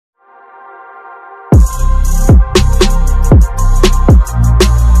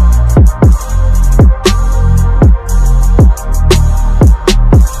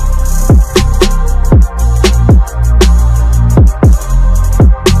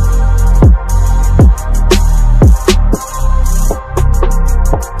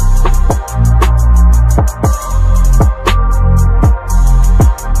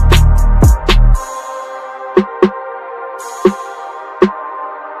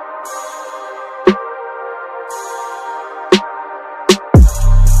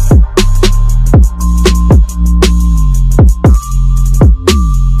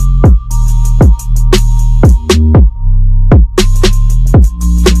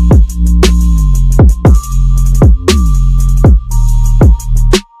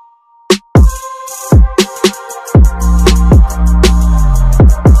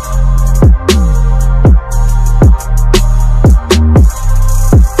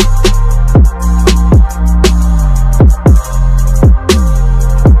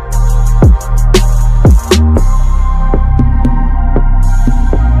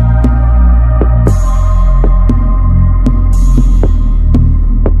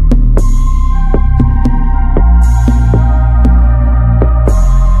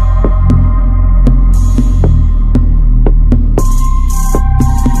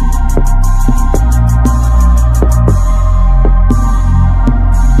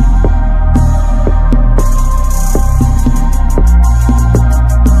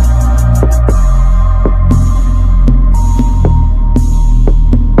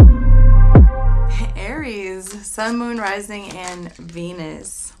Sun, Moon, Rising, and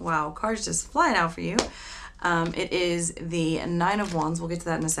Venus. Wow, cards just flying out for you. It is the Nine of Wands. We'll get to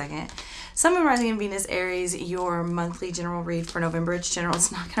that in a second. Sun, Moon, Rising, and Venus, Aries, your monthly general read for November. It's general.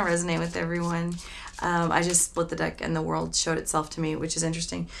 It's not going to resonate with everyone. I just split the deck and the world showed itself to me, which is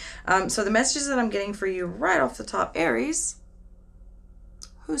interesting. So the messages that I'm getting for you right off the top, Aries,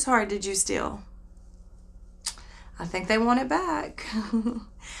 whose heart did you steal? I think they want it back.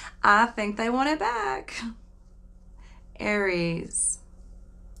 I think they want it back. Aries,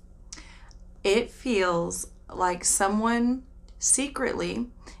 it feels like someone secretly,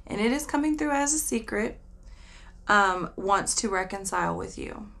 and it is coming through as a secret, wants to reconcile with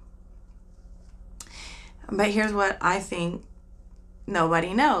you. But here's what I think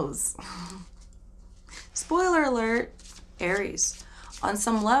nobody knows. Spoiler alert, Aries. On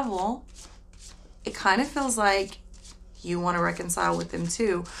some level, it kind of feels like you want to reconcile with them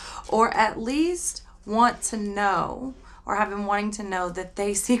too, or at least want to know, or have been wanting to know that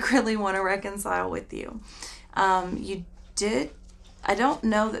they secretly want to reconcile with you. I don't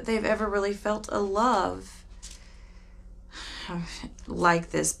know that they've ever really felt a love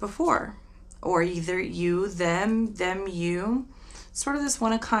like this before, or either you, them, you, sort of this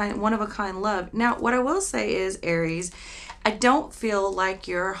one of a kind love. Now, what I will say is, Aries, I don't feel like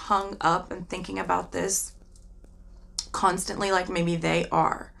you're hung up and thinking about this constantly like maybe they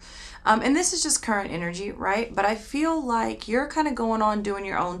are. And this is just current energy, right? But I feel like you're kind of going on doing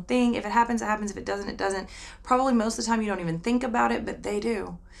your own thing. If it happens, it happens. If it doesn't, it doesn't. Probably most of the time you don't even think about it, but they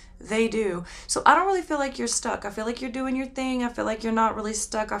do. They do. So I don't really feel like you're stuck. I feel like you're doing your thing. I feel like you're not really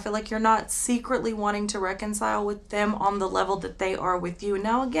stuck. I feel like you're not secretly wanting to reconcile with them on the level that they are with you.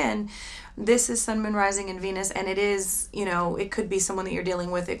 Now, again, this is Sun, Moon, Rising, and Venus, and it is, you know, it could be someone that you're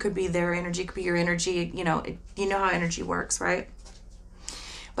dealing with. It could be their energy. It could be your energy. You know, you know how energy works, right?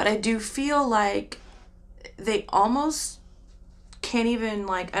 But I do feel like they almost can't even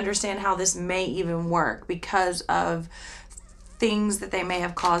like understand how this may even work because of things that they may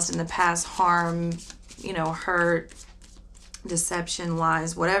have caused in the past, harm, you know, hurt, deception,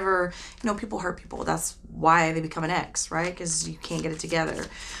 lies, whatever. You know, people hurt people. That's why they become an ex, right? Because you can't get it together.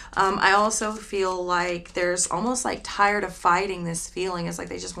 I also feel like there's almost like tired of fighting this feeling. It's like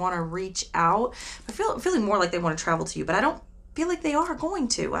they just want to reach out. I feel feeling more like they want to travel to you, but I don't feel like they are going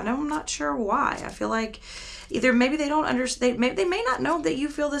to. I'm not sure why. I feel like either maybe they don't understand. Maybe they may not know that you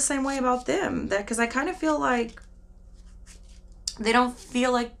feel the same way about them. That because I kind of feel like they don't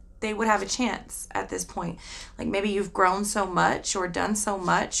feel like they would have a chance at this point. Like maybe you've grown so much or done so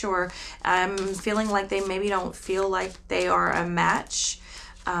much, or I'm feeling like they maybe don't feel like they are a match,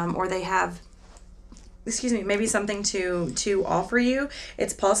 or they have, excuse me, maybe something to offer you.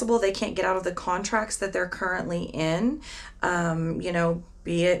 It's possible they can't get out of the contracts that they're currently in, you know,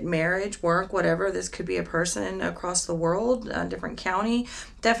 be it marriage, work, whatever. This could be a person across the world, a different county,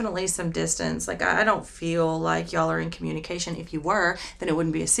 definitely some distance. Like I don't feel like y'all are in communication. If you were, then it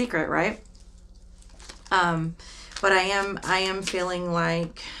wouldn't be a secret, right? But I am feeling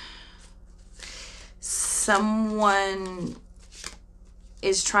like someone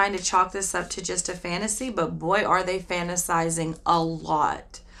is trying to chalk this up to just a fantasy, but boy, are they fantasizing a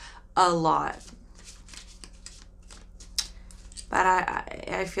lot. But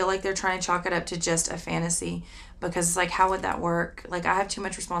I feel like they're trying to chalk it up to just a fantasy, because it's like, how would that work? Like I have too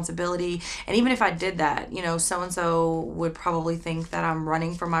much responsibility. And even if I did that, you know, so-and-so would probably think that I'm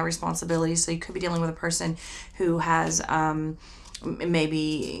running from my responsibilities. So you could be dealing with a person who has,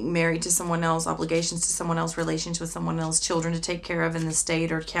 maybe married to someone else, obligations to someone else, relations with someone else, children to take care of in the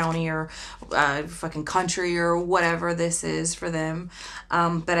state or county or fucking country or whatever this is for them.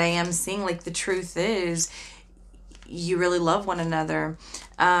 But I am seeing like the truth is you really love one another.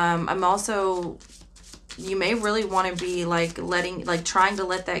 I'm also, you may really want to be like trying to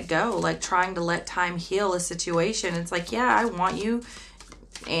let that go, like trying to let time heal a situation. It's like, yeah, I want you,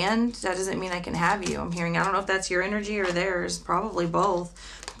 and that doesn't mean I can have you. I'm hearing, I don't know if that's your energy or theirs, probably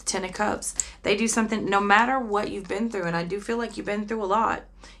both. 10 of Cups. They do something, no matter what you've been through, and I do feel like you've been through a lot.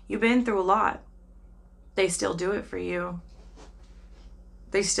 You've been through a lot. They still do it for you.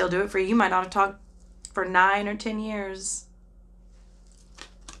 They still do it for you. You might not have talked for 9 or 10 years.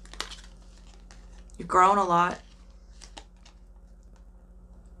 You've grown a lot.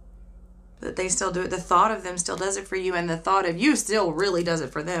 But they still do it. The thought of them still does it for you, and the thought of you still really does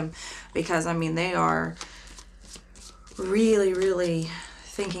it for them, because I mean they are really, really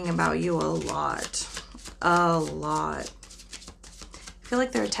thinking about you a lot. I feel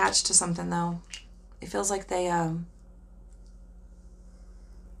like they're attached to something though. It feels like they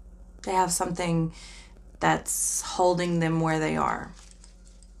have something that's holding them where they are.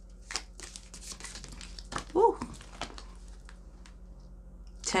 Woo.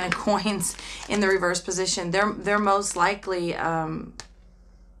 Ten of Coins in the reverse position. They're most likely,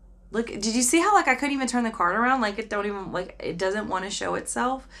 look, did you see how, like, I couldn't even turn the card around? Like, it doesn't want to show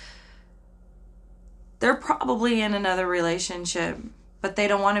itself. They're probably in another relationship, but they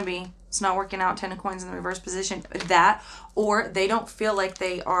don't want to be. It's not working out. Ten of Coins in the reverse position. That, or they don't feel like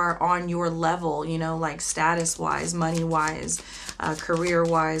they are on your level, you know, like status-wise, money-wise,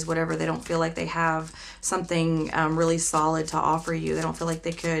 career-wise, whatever. They don't feel like they have something really solid to offer you. They don't feel like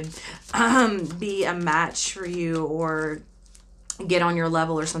they could be a match for you or get on your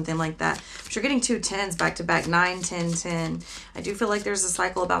level or something like that. But you're getting 2 10s back to back, 9, 10, 10. I do feel like there's a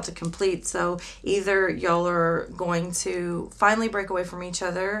cycle about to complete. So either y'all are going to finally break away from each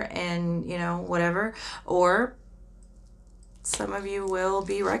other and, you know, whatever, or some of you will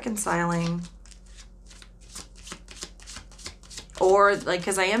be reconciling. Or, like,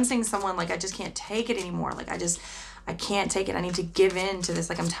 because I am seeing someone, like, I just can't take it anymore. Like, I can't take it. I need to give in to this.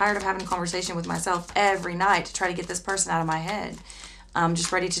 Like, I'm tired of having a conversation with myself every night to try to get this person out of my head. I'm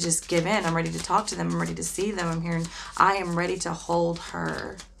just ready to just give in. I'm ready to talk to them. I'm ready to see them. I'm here, and I am ready to hold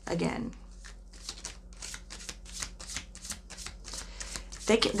her again.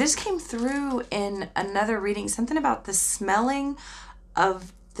 This came through in another reading. Something about the smelling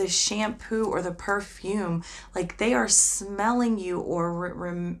of the shampoo or the perfume, like they are smelling you,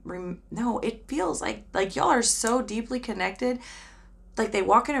 or no, it feels like y'all are so deeply connected. Like they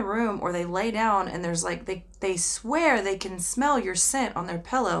walk in a room or they lay down and there's like they swear they can smell your scent on their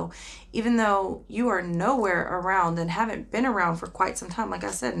pillow, even though you are nowhere around and haven't been around for quite some time. Like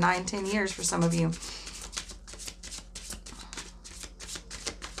I said, 9, 10 years for some of you.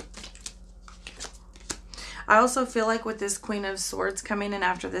 I also feel like with this Queen of Swords coming in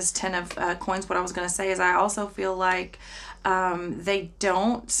after this 10 of Coins, what I was going to say is I also feel like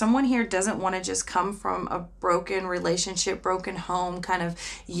someone here doesn't want to just come from a broken relationship, broken home kind of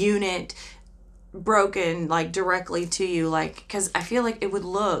unit, broken like directly to you, like, because I feel like it would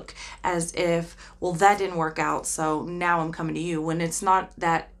look as if, well, that didn't work out, so now I'm coming to you, when it's not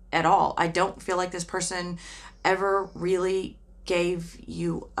that at all. I don't feel like this person ever really gave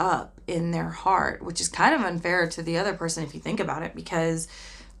you up in their heart, which is kind of unfair to the other person if you think about it, because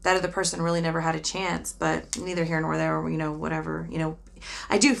that other person really never had a chance. But neither here nor there, you know, whatever, you know,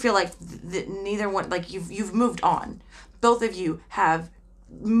 I do feel like neither one, like you've moved on. Both of you have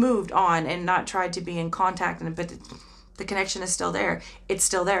moved on and not tried to be in contact, but the connection is still there. It's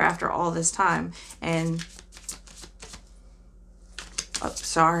still there after all this time. And oh,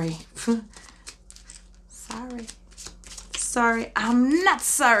 sorry. Sorry, I'm not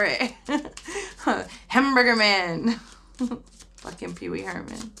sorry. Hamburger Man. Fucking Pee Wee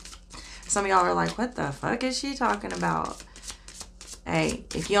Herman. Some of y'all are like, what the fuck is she talking about? Hey,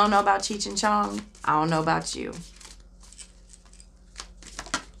 if you don't know about Cheech and Chong, I don't know about you.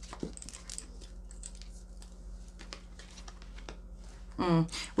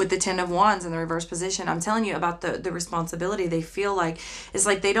 With the 10 of Wands in the reverse position, I'm telling you about the responsibility. They feel like, it's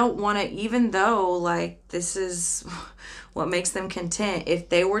like they don't want to, even though like this is what makes them content. If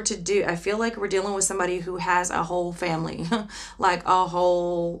they were to do, I feel like we're dealing with somebody who has a whole family, like a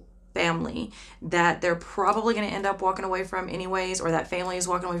whole family that they're probably going to end up walking away from anyways, or that family is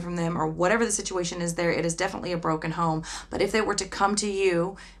walking away from them, or whatever the situation is there. It is definitely a broken home. But if they were to come to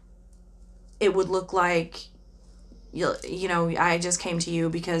you, it would look like, you know, I just came to you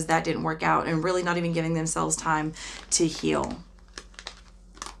because that didn't work out, and really not even giving themselves time to heal.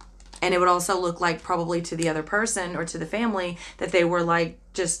 And it would also look like probably to the other person or to the family that they were like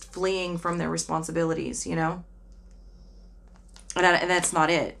just fleeing from their responsibilities, you know? And that's not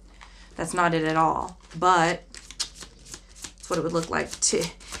it. That's not it at all. But that's what it would look like.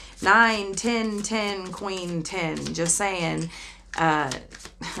 9, 10, 10, Queen 10. Just saying.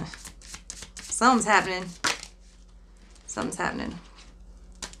 Something's happening. Something's happening.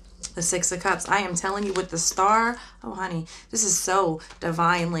 The 6 of Cups. I am telling you with the star. Oh, honey, this is so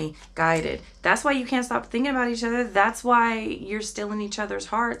divinely guided. That's why you can't stop thinking about each other. That's why you're still in each other's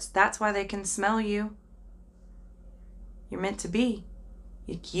hearts. That's why they can smell you. You're meant to be.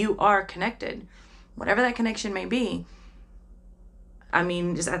 You are connected. Whatever that connection may be. I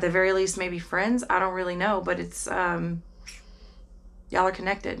mean, just at the very least, maybe friends. I don't really know, but it's, y'all are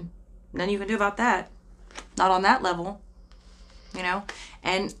connected. Nothing you can do about that. Not on that level. You know,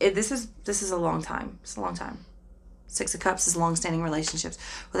 and this is a long time. It's a long time. 6 of Cups is long-standing relationships.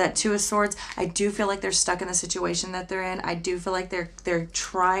 With that 2 of Swords, I do feel like they're stuck in the situation that they're in. I do feel like they're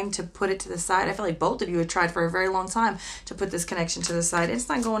trying to put it to the side. I feel like both of you have tried for a very long time to put this connection to the side. It's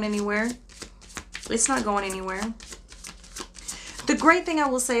not going anywhere. It's not going anywhere. The great thing I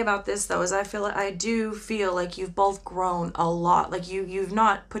will say about this though is I do feel like you've both grown a lot. Like you've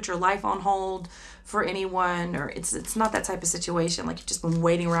not put your life on hold for anyone, or it's not that type of situation. Like you've just been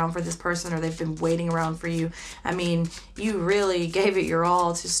waiting around for this person, or they've been waiting around for you. I mean, you really gave it your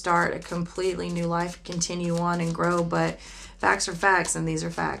all to start a completely new life, continue on and grow. But facts are facts, and these are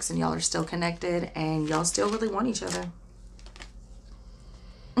facts, and y'all are still connected, and y'all still really want each other.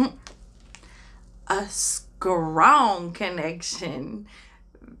 A strong connection.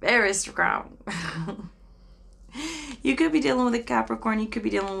 Very strong. You could be dealing with a Capricorn. You could be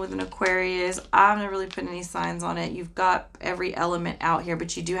dealing with an Aquarius. I'm not really putting any signs on it. You've got every element out here,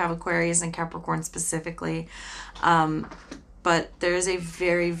 but you do have Aquarius and Capricorn specifically. But there's a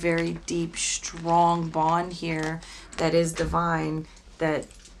very, very deep, strong bond here that is divine. That,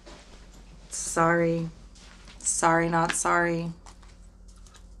 sorry, not sorry.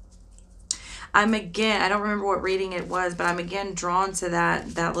 I don't remember what reading it was, but I'm again drawn to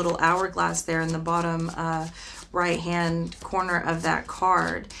that little hourglass there in the bottom right hand corner of that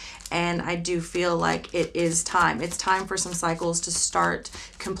card. And I do feel like it is time. It's time for some cycles to start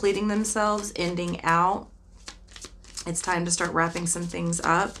completing themselves, ending out. It's time to start wrapping some things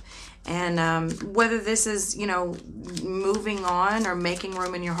up. And whether this is, you know, moving on or making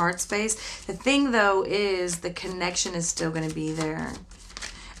room in your heart space, the thing though is the connection is still going to be there.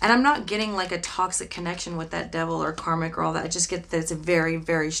 And I'm not getting like a toxic connection with that devil or karmic or all that. I just get that it's a very,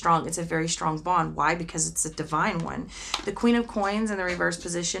 very strong, it's a very strong bond. Why? Because it's a divine one. The Queen of Coins in the reverse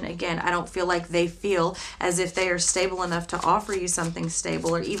position, again, I don't feel like they feel as if they are stable enough to offer you something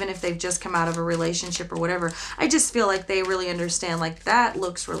stable, or even if they've just come out of a relationship or whatever. I just feel like they really understand, like, that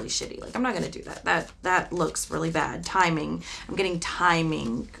looks really shitty. Like, I'm not going to do that. That looks really bad. Timing. I'm getting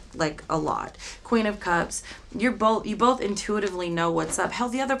timing like a lot. Queen of Cups, you both intuitively know what's up. Hell,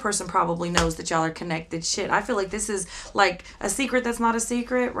 the other person probably knows that y'all are connected. Shit, I feel like this is like a secret that's not a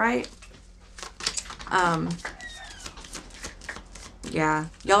secret, right? Yeah,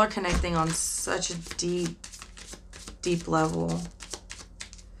 y'all are connecting on such a deep level.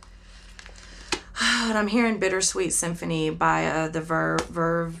 And I'm hearing Bittersweet Symphony by the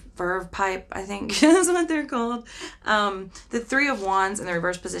Verve Pipe, I think that's what they're called. The Three of Wands in the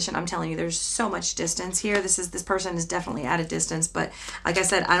reverse position, I'm telling you, there's so much distance here. This person is definitely at a distance, but like I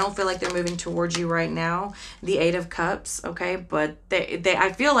said, I don't feel like they're moving towards you right now. The Eight of Cups, okay, but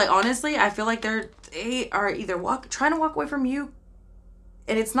I feel like, honestly, I feel like they are either trying to walk away from you,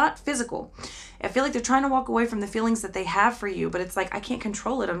 and it's not physical. I feel like they're trying to walk away from the feelings that they have for you, but it's like, I can't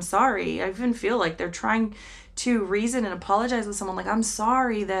control it. I'm sorry. I even feel like they're trying to reason and apologize with someone. Like, I'm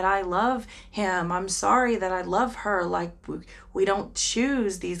sorry that I love him. I'm sorry that I love her. Like, we don't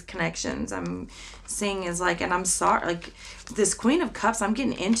choose these connections. I'm seeing is like, and I'm sorry, like this Queen of Cups, I'm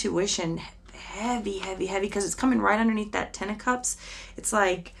getting intuition heavy, because it's coming right underneath that Ten of Cups. It's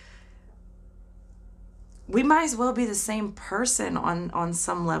like, we might as well be the same person on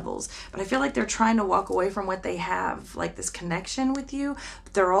some levels, but I feel like they're trying to walk away from what they have, like this connection with you,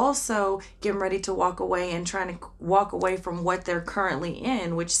 but they're also getting ready to walk away and trying to walk away from what they're currently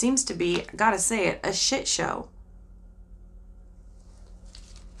in, which seems to be, gotta say it, a shit show.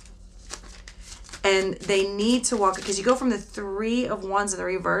 And they need to walk, because you go from the Three of Wands in the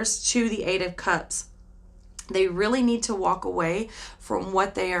reverse to the Eight of Cups. They really need to walk away from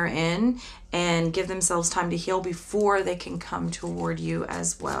what they are in and give themselves time to heal before they can come toward you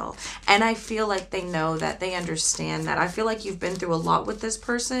as well. And I feel like they know that, they understand that. I feel like you've been through a lot with this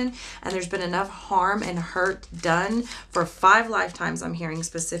person, and there's been enough harm and hurt done for 5 lifetimes, I'm hearing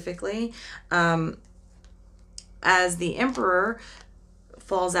specifically. As the Emperor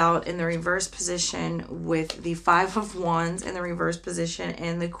falls out in the reverse position with the Five of Wands in the reverse position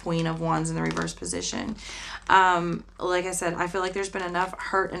and the Queen of Wands in the reverse position. Like I said, I feel like there's been enough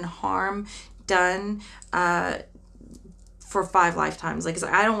hurt and harm done for 5 lifetimes. Like,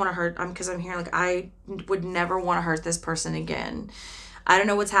 I don't want to hurt, because I'm hearing like, I would never want to hurt this person again. I don't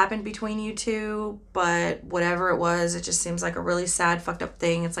know what's happened between you two, but whatever it was, it just seems like a really sad, fucked up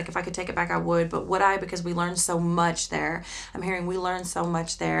thing. It's like, if I could take it back, I would, but would I? Because we learned so much there. I'm hearing we learned so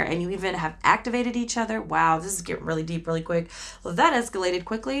much there, and you even have activated each other. Wow, this is getting really deep really quick. Well, that escalated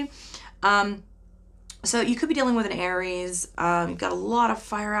quickly. So you could be dealing with an Aries. You've got a lot of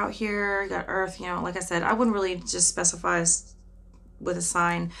fire out here. You got Earth, you know, like I said, I wouldn't really just specify with a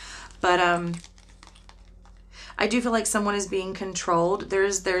sign, but I do feel like someone is being controlled.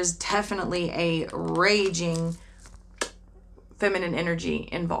 There's definitely a raging feminine energy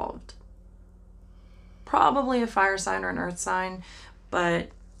involved. Probably a fire sign or an earth sign, but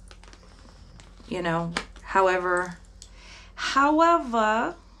you know, however,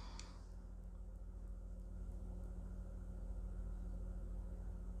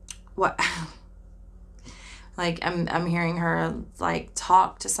 what like I'm hearing her like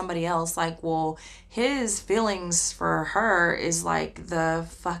talk to somebody else like, well, his feelings for her is like the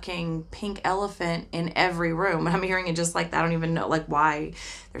fucking pink elephant in every room. And I'm hearing it just like that. I don't even know like why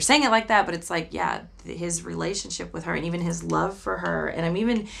they're saying it like that, but it's like, yeah, his relationship with her and even his love for her. And I'm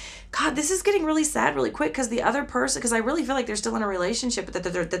even, God, this is getting really sad really quick because the other person, because I really feel like they're still in a relationship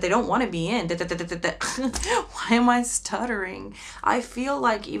that they don't want to be in. Why am I stuttering? I feel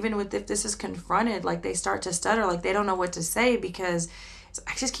like even with if this is confronted, like they start to stutter, like they don't know what to say because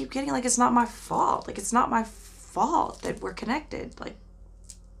I just keep getting like it's not my fault. Like it's not my fault that we're connected. Like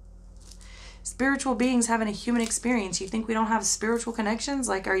spiritual beings having a human experience. You think we don't have spiritual connections?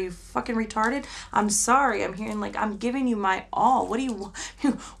 Like, are you fucking retarded? I'm sorry. I'm hearing like I'm giving you my all. What do you want?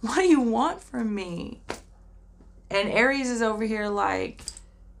 What do you want from me? And Aries is over here like,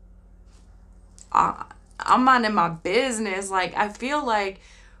 I'm minding my business. Like I feel like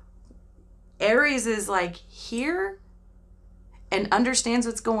Aries is like here and understands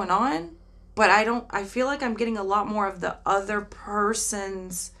what's going on, but I feel like I'm getting a lot more of the other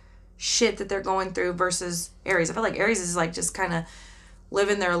person's shit that they're going through versus Aries. I feel like Aries is like just kind of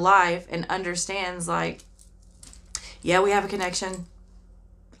living their life and understands like, yeah, we have a connection.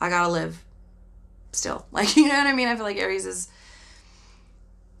 I gotta live still. Like, you know what I mean? I feel like Aries is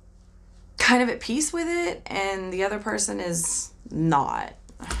kind of at peace with it and the other person is not.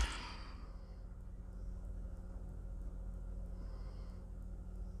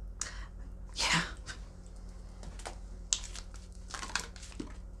 Yeah.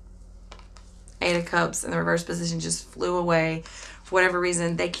 Eight of Cups in the reverse position just flew away for whatever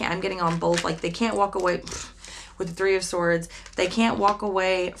reason. They can't, I'm getting on both, like they can't walk away with the Three of Swords. They can't walk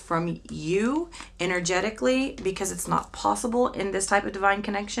away from you energetically because it's not possible in this type of divine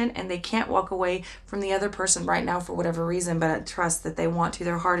connection, and they can't walk away from the other person right now for whatever reason, but I trust that they want to.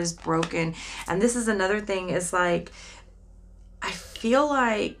 Their heart is broken. And this is another thing, is like I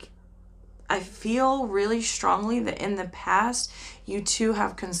feel really strongly that in the past you two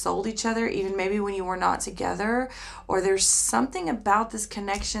have consoled each other, even maybe when you were not together, or there's something about this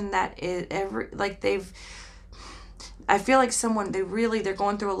connection that is I feel like they're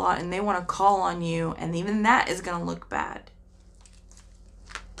going through a lot and they want to call on you, and even that is going to look bad.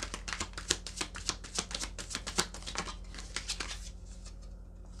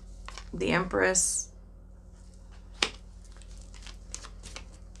 The Empress.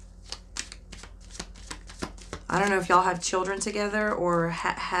 I don't know if y'all have children together or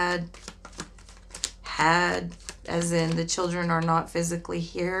had, as in the children are not physically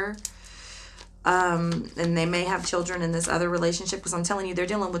here. And they may have children in this other relationship, because I'm telling you, they're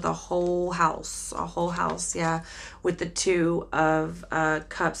dealing with a whole house, yeah, with the Two of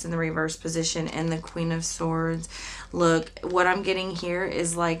Cups in the reverse position and the Queen of Swords. Look, what I'm getting here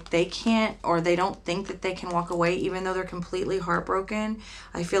is like they can't, or they don't think that they can walk away, even though they're completely heartbroken.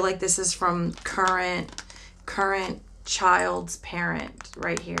 I feel like this is from current child's parent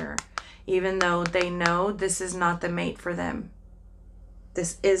right here, even though they know this is not the mate for them.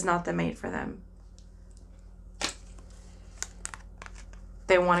 This is not the mate for them.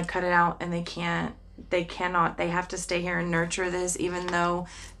 They want to cut it out and they can't. They cannot. They have to stay here and nurture this, even though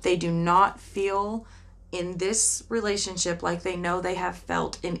they do not feel in this relationship like they know they have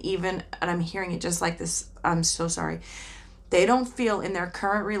felt and I'm hearing it just like this. I'm so sorry. They don't feel in their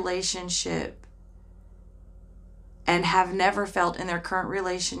current relationship, and have never felt in their current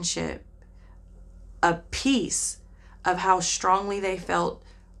relationship, a piece of how strongly they felt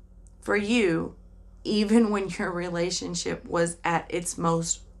for you, even when your relationship was at its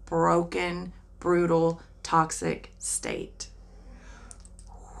most broken, brutal, toxic state.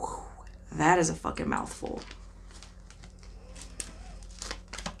 Whew, that is a fucking mouthful.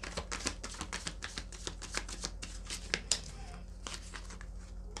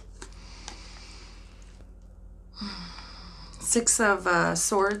 Six of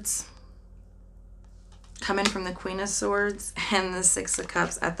Swords coming from the Queen of Swords, and the Six of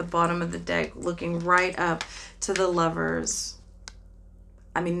Cups at the bottom of the deck, looking right up to the Lovers.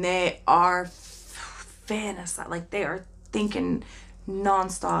 I mean, they are fantasizing, like they are thinking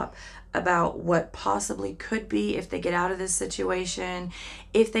nonstop about what possibly could be if they get out of this situation,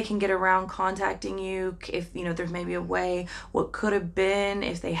 if they can get around contacting you, if, you know, there's maybe a way, what could have been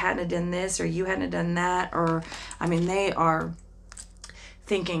if they hadn't done this or you hadn't done that, or, I mean, they are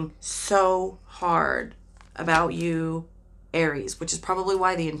thinking so hard about you, Aries, which is probably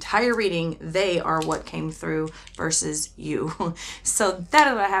why the entire reading, they are what came through versus you. So that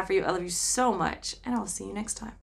is what I have for you. I love you so much, and I'll see you next time.